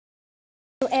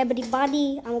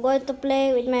everybody, I'm going to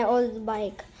play with my old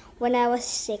bike when I was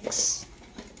 6.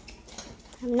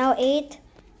 I'm now 8.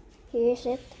 Here is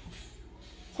it.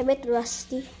 It's a bit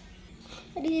rusty.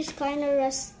 This is kind of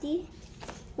rusty.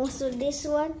 Also this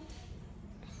one.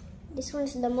 This one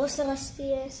is the most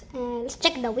rustiest. And let's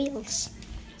check the wheels.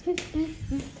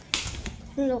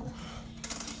 Look.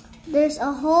 There's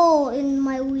a hole in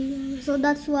my wheel. So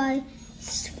that's why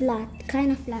it's flat.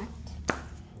 Kind of flat.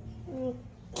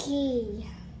 Okay.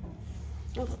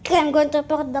 Okay, I'm going to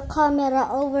put the camera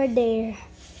over there.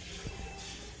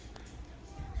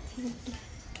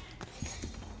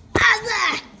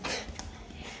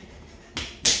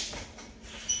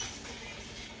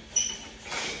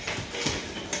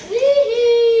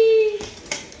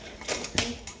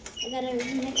 I gotta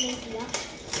remake that.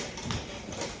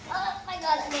 Oh my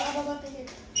god, I'm about to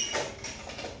hit.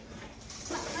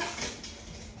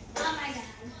 Oh my god.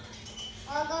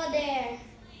 I'll go there.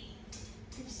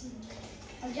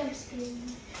 I'll jump screen.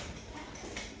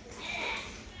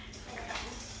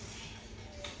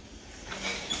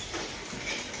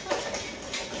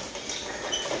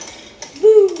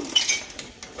 Boom!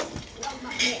 Love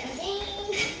my hair.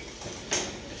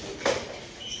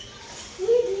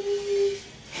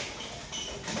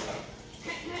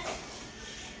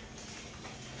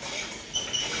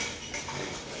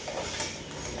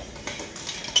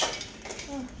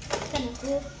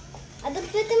 I don't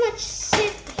pretty much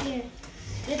sit here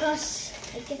because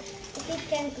I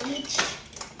can't reach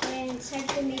and start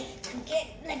to make it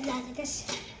like that because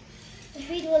the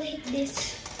feet will hit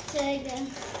this. So like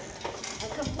I'll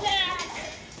come back.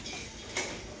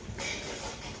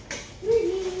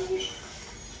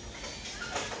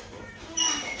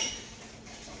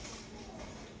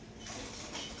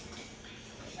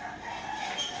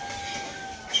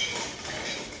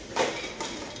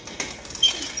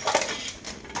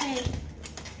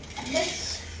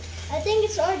 I think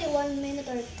it's already 1 minute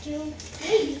or 2,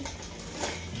 maybe.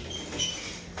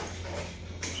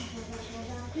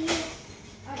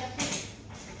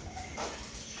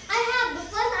 I have a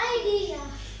fun idea.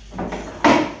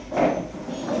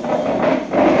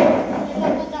 I'm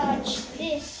going to dodge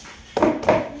this.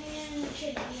 And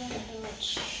should dodge.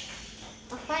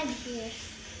 I'll find it here.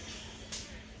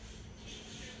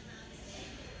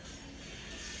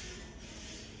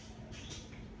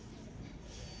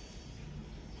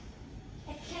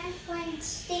 Find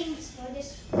stings for this.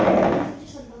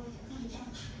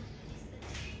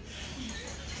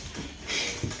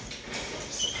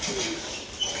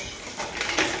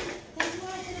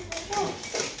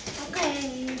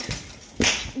 Okay,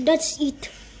 that's it.